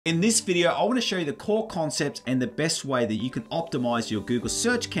In this video, I want to show you the core concepts and the best way that you can optimize your Google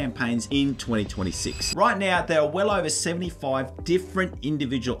search campaigns in 2026. Right now, there are well over 75 different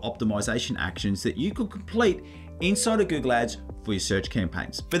individual optimization actions that you could complete inside of Google Ads for your search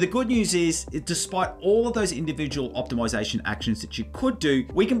campaigns. But the good news is, despite all of those individual optimization actions that you could do,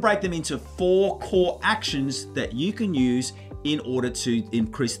 we can break them into 4 core actions that you can use in order to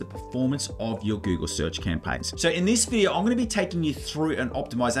increase the performance of your Google search campaigns. So in this video, I'm going to be taking you through an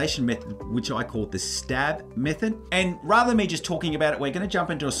optimization method, which I call the S.T.A.B method. And rather than me just talking about it, we're going to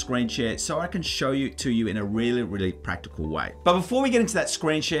jump into a screen share so I can show you to you in a really practical way. But before we get into that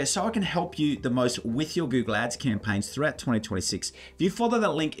screen share, so I can help you the most with your Google Ads campaigns throughout 2026, if you follow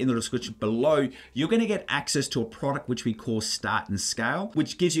that link in the description below, you're going to get access to a product which we call Start and Scale,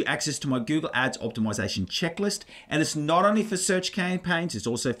 which gives you access to my Google Ads optimization checklist. And it's not only for search campaigns, it's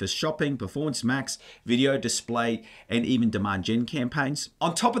also for shopping, performance max, video, display, and even demand gen campaigns.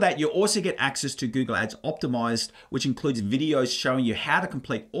 On top of that, you also get access to Google Ads Optimized, which includes videos showing you how to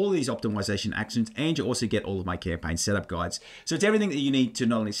complete all these optimization actions, and you also get all of my campaign setup guides. So it's everything that you need to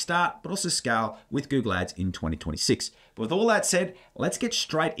not only start, but also scale with Google Ads in 2026. But with all that said, let's get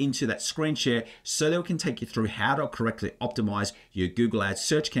straight into that screen share so that we can take you through how to correctly optimize your Google Ads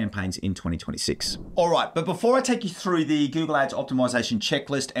search campaigns in 2026. All right, but before I take you through the Google Ads optimization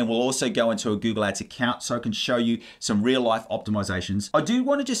checklist, and we'll also go into a Google Ads account so I can show you some real life optimizations, I do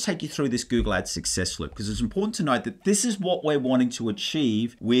want to just take you through this Google Ads success loop, because it's important to note that this is what we're wanting to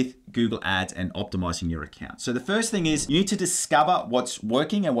achieve with Google Ads and optimizing your account. So the first thing is you need to discover what's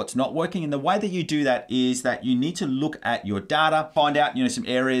working and what's not working. And the way that you do that is that you need to look at your data, find out, some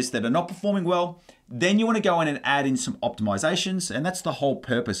areas that are not performing well. Then you want to go in and add in some optimizations. And that's the whole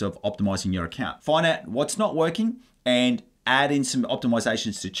purpose of optimizing your account. Find out what's not working and add in some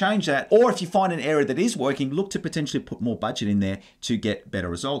optimizations to change that. Or if you find an area that is working, look to potentially put more budget in there to get better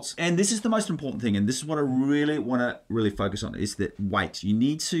results. And this is the most important thing. And this is what I really want to focus on, is that wait. You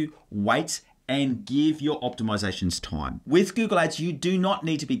need to wait and give your optimizations time. With Google Ads, you do not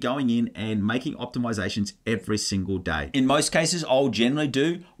need to be going in and making optimizations every single day. In most cases, I'll generally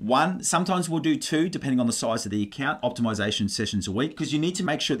do 1, sometimes we'll do 2, depending on the size of the account, optimization sessions a week, because you need to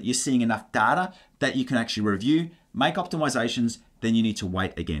make sure that you're seeing enough data that you can actually review, make optimizations, then you need to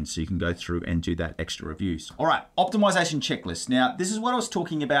wait again so you can go through and do that extra reviews. All right, optimization checklist. Now, this is what I was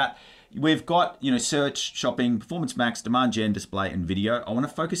talking about. We've got, search, shopping, performance max, demand gen, display, and video. I want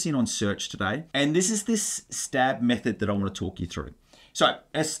to focus in on search today. And this is this S.T.A.B method that I want to talk you through. So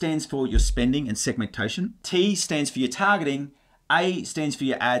S stands for your spending and segmentation. T stands for your targeting. A stands for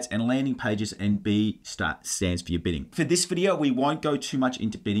your ads and landing pages, and B stands for your bidding. For this video, we won't go too much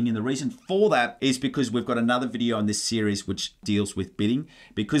into bidding, and the reason for that is because we've got another video in this series which deals with bidding.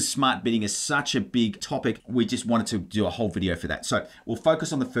 Because smart bidding is such a big topic, we just wanted to do a whole video for that. So we'll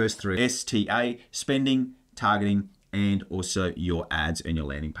focus on the first 3, S.T.A., spending, targeting, and also your ads and your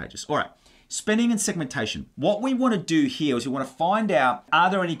landing pages. All right. Spending and segmentation. What we want to do here is we want to find out, are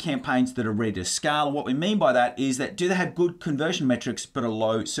there any campaigns that are ready to scale? And what we mean by that is that do they have good conversion metrics but a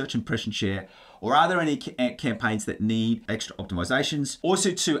low search impression share? Or are there any campaigns that need extra optimizations?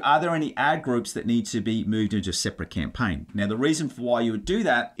 Also, are there any ad groups that need to be moved into a separate campaign? Now, the reason for why you would do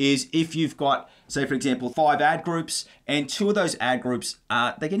that is if you've got, say, for example, 5 ad groups, and 2 of those ad groups,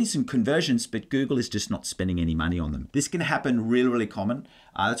 they're getting some conversions, but Google is just not spending any money on them. This can happen really common.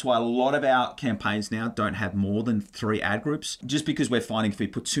 That's why a lot of our campaigns now don't have more than 3 ad groups, just because we're finding if we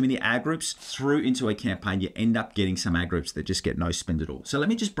put too many ad groups through into a campaign, you end up getting some ad groups that just get no spend at all. So let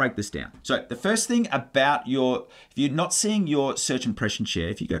me just break this down. So the first thing about if you're not seeing your search impression share,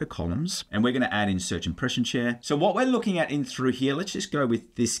 if you go to columns, and we're going to add in search impression share. So what we're looking at in through here, let's just go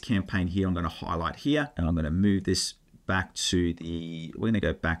with this campaign here. I'm going to highlight here, and I'm going to move this back to we're going to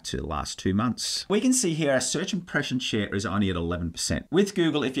go back to the last 2 months. We can see here our search impression share is only at 11%. With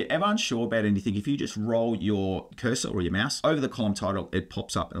Google, if you're ever unsure about anything, if you just roll your cursor or your mouse over the column title, it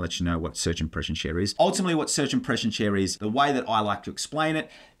pops up and lets you know what search impression share is. Ultimately, what search impression share is, the way that I like to explain it,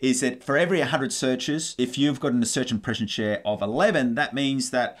 is that for every 100 searches, if you've got a search impression share of 11, that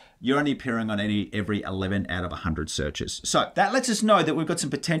means that you're only appearing on every 11 out of 100 searches. So that lets us know that we've got some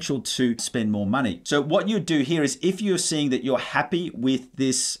potential to spend more money. So what you do here is, if you're seeing that you're happy with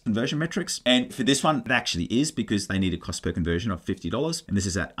this conversion metrics, and for this one, it actually is, because they need a cost per conversion of $50, and this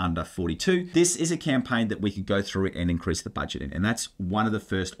is at under 42. This is a campaign that we could go through and increase the budget in, and that's one of the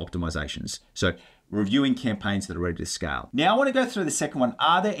first optimizations. So reviewing campaigns that are ready to scale. Now I want to go through the second one.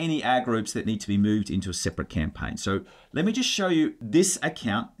 Are there any ad groups that need to be moved into a separate campaign? So let me just show you this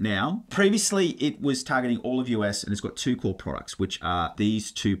account now. Previously, it was targeting all of US and it's got two core products, which are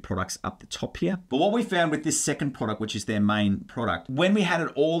these two products up the top here. But what we found with this second product, which is their main product, when we had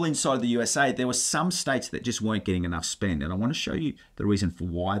it all inside the USA, there were some states that just weren't getting enough spend. And I want to show you the reason for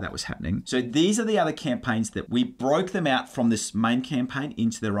why that was happening. So these are the other campaigns that we broke them out from this main campaign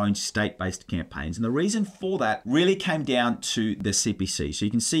into their own state-based campaigns. And the reason for that really came down to the CPC. So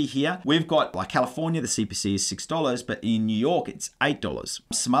you can see here, we've got like California, the CPC is $6, but in New York, it's $8.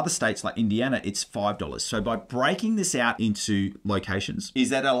 Some other states like Indiana, it's $5. So by breaking this out into locations, is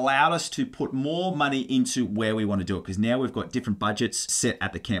that allowed us to put more money into where we want to do it, because now we've got different budgets set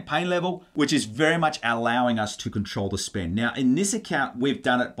at the campaign level, which is very much allowing us to control the spend. Now in this account, we've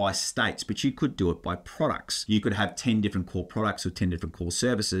done it by states, but you could do it by products. You could have 10 different core products or 10 different core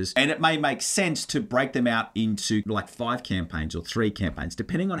services, and it may make sense to break them out into like 5 campaigns or 3 campaigns,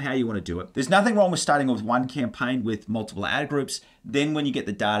 depending on how you want to do it. There's nothing wrong with starting with one campaign with multiple ad groups. Then when you get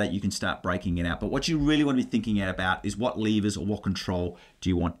the data, you can start breaking it out. But what you really want to be thinking about is what levers or what control do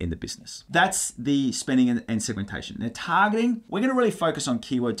you want in the business? That's the spending and segmentation. Now targeting, we're going to really focus on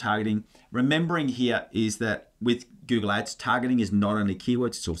keyword targeting. Remembering here is that with Google Ads, targeting is not only keywords,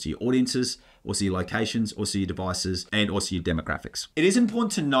 it's also your audiences, also your locations, also your devices, and also your demographics. It is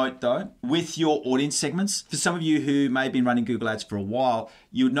important to note though, with your audience segments, for some of you who may have been running Google Ads for a while,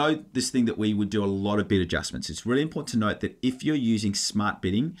 you would know this thing that we would do a lot of bid adjustments. It's really important to note that if you're using smart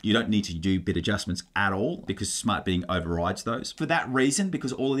bidding, you don't need to do bid adjustments at all because smart bidding overrides those. For that reason,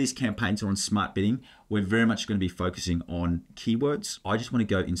 because all of these campaigns are on smart bidding, we're very much going to be focusing on keywords. I just want to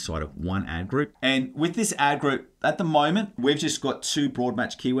go inside of one ad group. And with this ad group, at the moment, we've just got 2 broad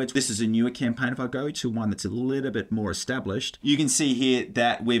match keywords. This is a newer campaign. If I go to one that's a little bit more established, you can see here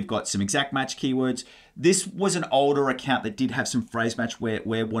that we've got some exact match keywords. This was an older account that did have some phrase match where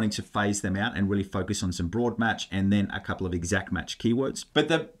we're wanting to phase them out and really focus on some broad match and then a couple of exact match keywords. But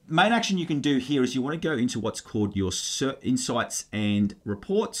the main action you can do here is you want to go into what's called your insights and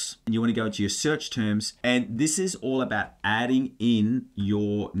reports. And you want to go into your search terms. And this is all about adding in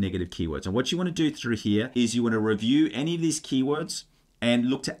your negative keywords. And what you want to do through here is you want to review any of these keywords and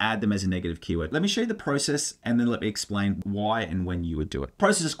look to add them as a negative keyword. Let me show you the process and then let me explain why and when you would do it.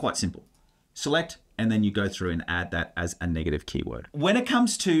 Process is quite simple. Select, and then you go through and add that as a negative keyword. When it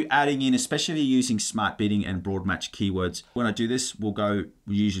comes to adding in, especially using smart bidding and broad match keywords, when I do this, we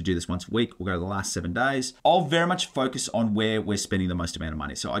usually do this once a week. We'll go to the last 7 days. I'll very much focus on where we're spending the most amount of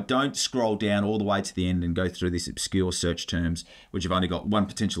money. So I don't scroll down all the way to the end and go through these obscure search terms, which have only got one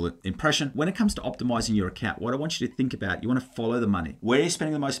potential impression. When it comes to optimizing your account, what I want you to think about, you want to follow the money. Where are you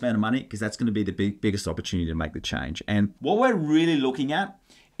spending the most amount of money? Because that's going to be the biggest opportunity to make the change. And what we're really looking at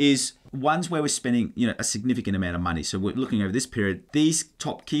is ones where we're spending, a significant amount of money. So we're looking over this period, these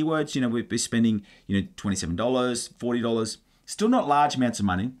top keywords, we'd be spending, $27, $40, still not large amounts of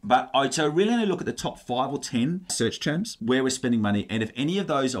money, but I really only look at the top 5 or 10 search terms where we're spending money. And if any of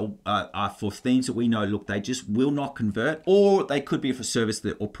those are for themes that we know, look, they just will not convert, or they could be for service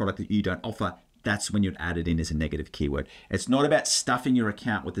or product that you don't offer, that's when you'd add it in as a negative keyword. It's not about stuffing your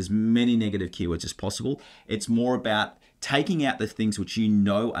account with as many negative keywords as possible. It's more about taking out the things which you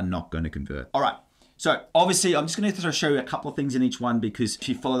know are not going to convert. All right. So obviously I'm just going to show you a couple of things in each one, because if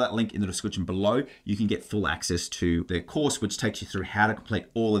you follow that link in the description below, you can get full access to the course, which takes you through how to complete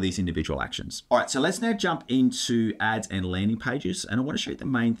all of these individual actions. All right, so let's now jump into ads and landing pages. And I want to show you the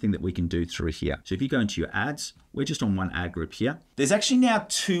main thing that we can do through here. So if you go into your ads, we're just on one ad group here. There's actually now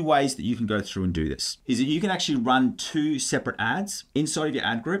 2 ways that you can go through and do this. Is that you can actually run 2 separate ads inside of your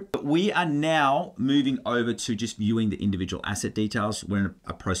ad group, but we are now moving over to just viewing the individual asset details. We're in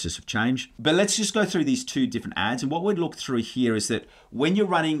a process of change, but let's just go through these 2 different ads. And what we'd look through here is that when you're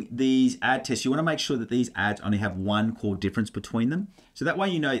running these ad tests, you want to make sure that these ads only have one core difference between them. So that way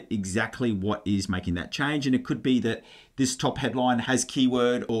you know exactly what is making that change. And it could be that this top headline has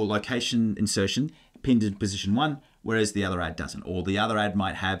keyword or location insertion pinned in position 1, whereas the other ad doesn't, or the other ad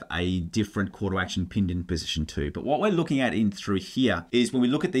might have a different call to action pinned in position 2. But what we're looking at in through here is when we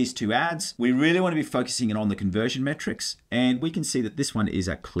look at these 2 ads, we really want to be focusing on the conversion metrics, and we can see that this one is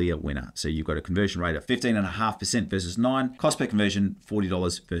a clear winner. So you've got a conversion rate of 15.5% versus 9, cost per conversion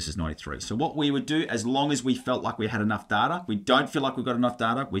 $40 versus 93. So what we would do, as long as we felt like we had enough data, we don't feel like we've got enough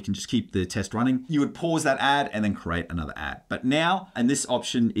data, we can just keep the test running. You would pause that ad and then create another ad. But now, and this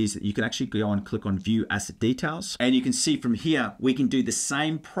option is that you can actually go and click on view asset details, and you can see from here, we can do the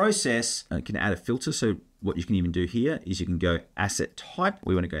same process. I can add a filter. So what you can even do here is you can go asset type.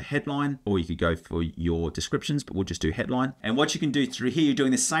 We want to go headline, or you could go for your descriptions, but we'll just do headline. And what you can do through here, you're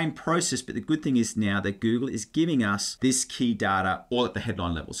doing the same process, but the good thing is now that Google is giving us this key data all at the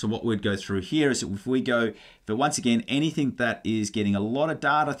headline level. So what we'd go through here is if we go for, once again, anything that is getting a lot of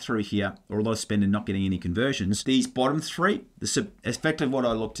data through here or a lot of spend and not getting any conversions, these bottom three, effectively what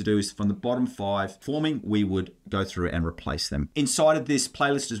I look to do is from the bottom 5 forming, we would go through and replace them. Inside of this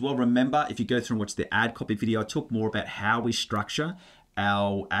playlist as well, remember, if you go through and watch the ad copy video, I talk more about how we structure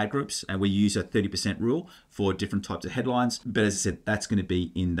our ad groups, and we use a 30% rule for different types of headlines. But as I said, that's going to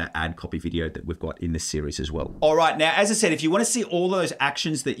be in the ad copy video that we've got in this series as well. All right, now, as I said, if you want to see all those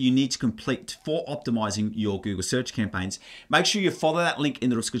actions that you need to complete for optimizing your Google search campaigns, make sure you follow that link in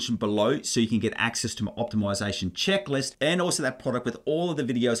the description below so you can get access to my optimization checklist and also that product with all of the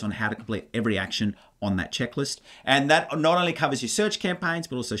videos on how to complete every action on that checklist. And that not only covers your search campaigns,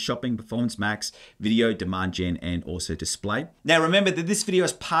 but also shopping, performance max, video, demand gen, and also display. Now, remember that this video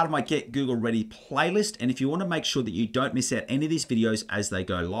is part of my Get Google Ready playlist. And if you want to make sure that you don't miss out any of these videos as they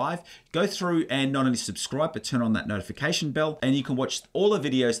go live, go through and not only subscribe, but turn on that notification bell. And you can watch all the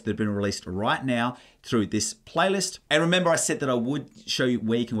videos that have been released right now through this playlist. And remember, I said that I would show you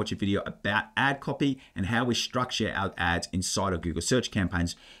where you can watch a video about ad copy and how we structure our ads inside of Google search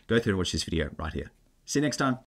campaigns. Go through and watch this video right here. See you next time.